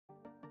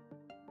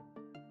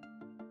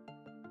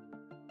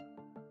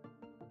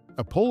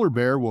A polar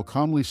bear will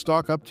calmly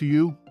stalk up to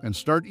you and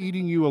start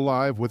eating you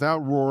alive without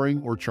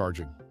roaring or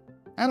charging.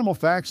 Animal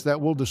facts that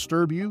will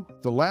disturb you.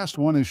 The last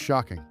one is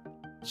shocking.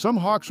 Some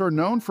hawks are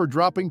known for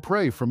dropping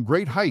prey from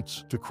great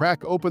heights to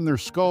crack open their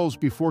skulls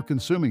before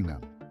consuming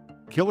them.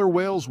 Killer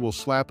whales will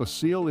slap a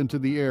seal into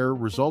the air,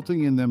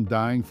 resulting in them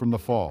dying from the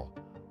fall.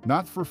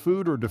 Not for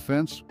food or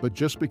defense, but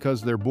just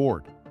because they're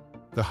bored.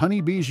 The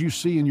honeybees you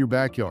see in your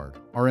backyard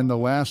are in the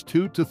last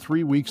 2 to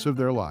 3 weeks of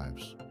their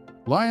lives.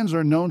 Lions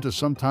are known to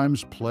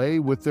sometimes play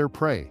with their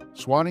prey,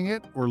 swatting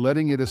it or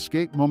letting it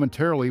escape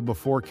momentarily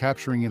before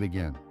capturing it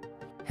again.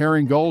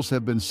 Herring gulls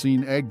have been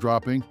seen egg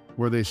dropping,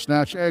 where they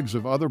snatch eggs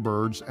of other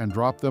birds and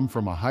drop them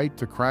from a height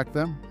to crack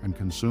them and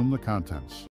consume the contents.